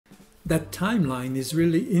That timeline is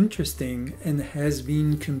really interesting and has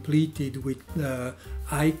been completed with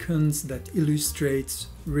icons that illustrates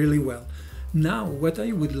really well. Now what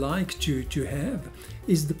I would like to have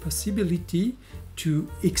is the possibility to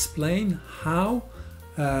explain how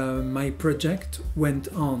my project went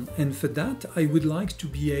on, and for that I would like to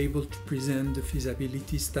be able to present the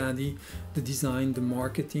feasibility study, the design, the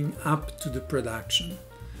marketing up to the production.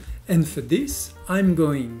 And for this I'm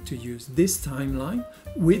going to use this timeline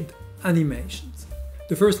with animations.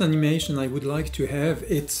 The first animation I would like to have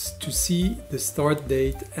is to see the start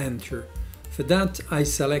date enter. For that I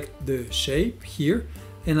select the shape here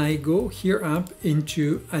and I go here up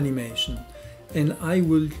into animation, and I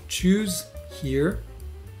will choose here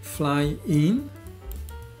fly in,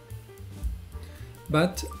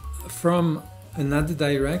 but from another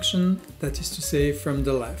direction, that is to say from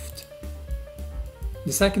the left.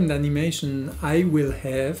 The second animation I will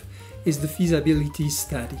have is the feasibility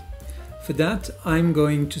study. For that I'm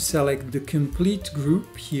going to select the complete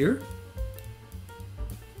group here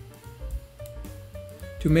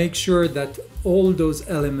to make sure that all those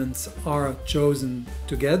elements are chosen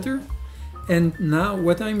together. And now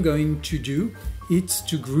what I'm going to do is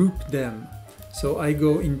to group them. So I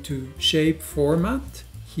go into shape format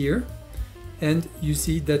here, and you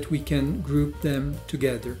see that we can group them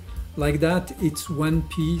together. Like that, it's one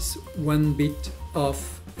piece, one bit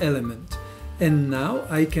of element. And now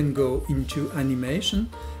I can go into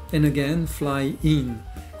animation and again fly in.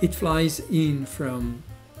 It flies in from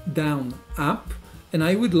down up, and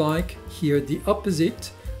I would like here the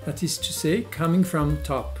opposite, that is to say coming from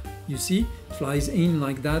top. You see, it flies in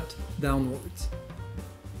like that downwards.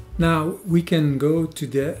 Now we can go to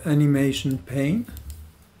the animation pane,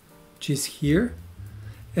 which is here,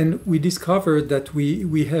 and we discover that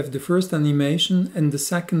we have the first animation and the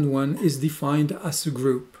second one is defined as a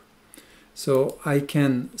group. So I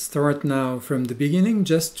can start now from the beginning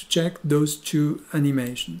just to check those two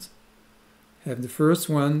animations. Have the first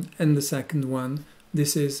one and the second one.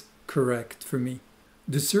 This is correct for me.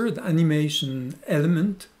 The third animation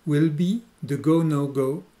element will be the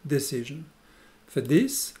go/no-go decision. For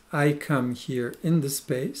this, I come here in the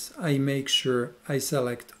space, I make sure I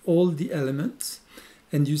select all the elements,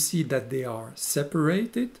 and you see that they are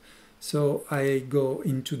separated. So I go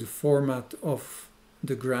into the format of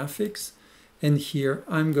the graphics, and here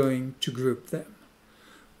I'm going to group them.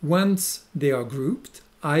 Once they are grouped,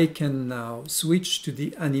 I can now switch to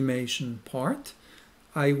the animation part.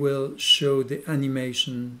 I will show the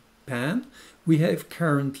animation pan. We have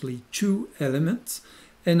currently two elements,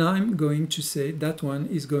 and I'm going to say that one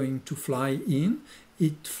is going to fly in.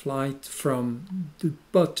 It flies from the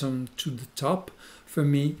bottom to the top. For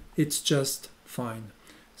me, it's just fine.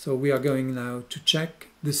 So we are going now to check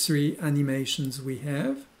the three animations we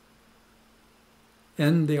have,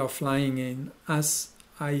 and they are flying in as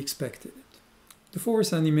I expected it. The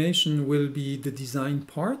fourth animation will be the design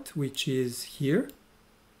part, which is here.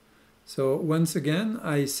 So once again,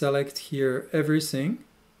 I select here everything,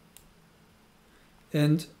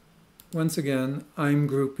 and once again, I'm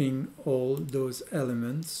grouping all those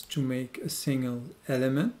elements to make a single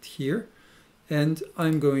element here, and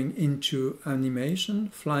I'm going into animation,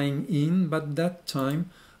 flying in, but that time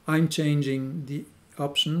I'm changing the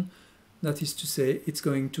option. That is to say, it's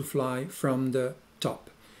going to fly from the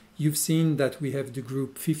top. You've seen that we have the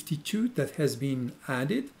group 52 that has been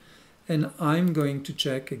added, and I'm going to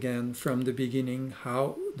check again from the beginning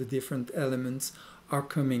how the different elements are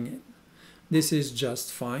coming in. This is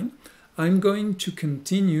just fine. I'm going to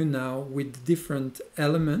continue now with different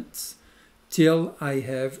elements till I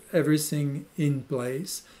have everything in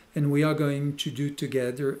place, and we are going to do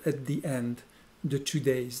together at the end the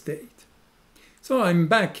today's date. So I'm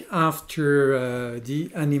back after the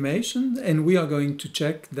animation, and we are going to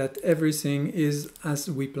check that everything is as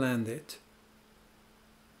we planned it.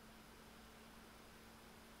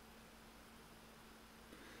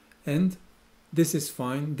 And this is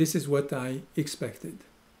fine. This is what I expected.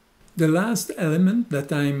 The last element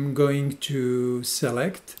that I'm going to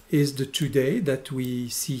select is the today that we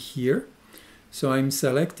see here. So I'm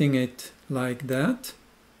selecting it like that.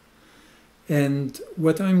 And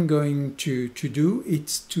what I'm going to do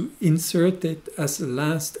is to insert it as a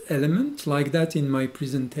last element. Like that in my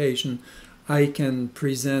presentation, I can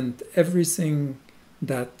present everything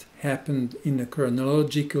that happened in a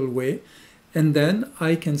chronological way. And then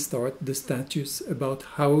I can start the status about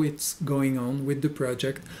how it's going on with the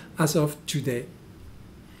project as of today.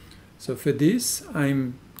 So for this,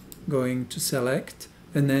 I'm going to select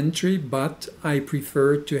an entry, but I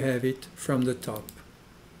prefer to have it from the top.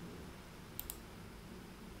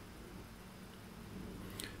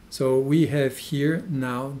 So we have here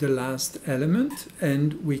now the last element,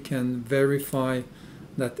 and we can verify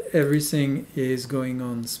that everything is going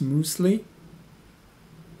on smoothly.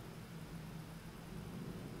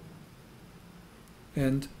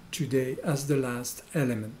 And today as the last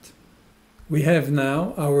element. We have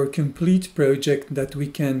now our complete project that we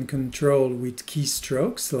can control with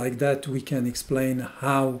keystrokes. Like that we can explain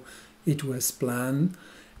how it was planned,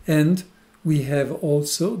 and we have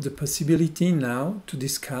also the possibility now to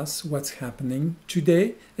discuss what's happening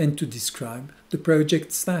today and to describe the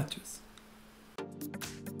project status.